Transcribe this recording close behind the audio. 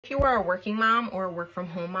If you are a working mom or a work from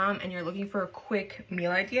home mom and you're looking for a quick meal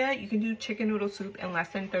idea, you can do chicken noodle soup in less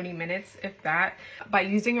than 30 minutes, if that, by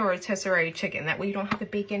using a rotisserie chicken. That way you don't have to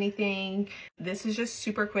bake anything. This is just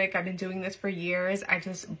super quick. I've been doing this for years. I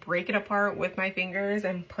just break it apart with my fingers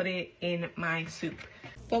and put it in my soup.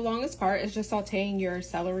 The longest part is just sauteing your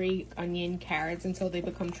celery, onion, carrots until they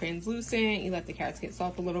become translucent. You let the carrots get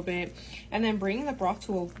soft a little bit and then bring the broth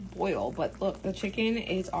to a boil. But look, the chicken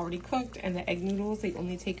is already cooked and the egg noodles, they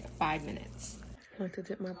only take 5 minutes. I like to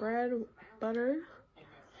dip my bread, butter.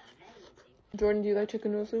 Jordan, do you like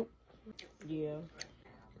chicken noodle soup? Yeah.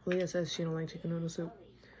 Leah says she don't like chicken noodle soup.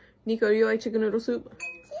 Nico, do you like chicken noodle soup?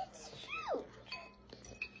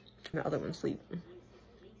 The other one's sleep.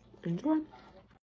 Enjoy.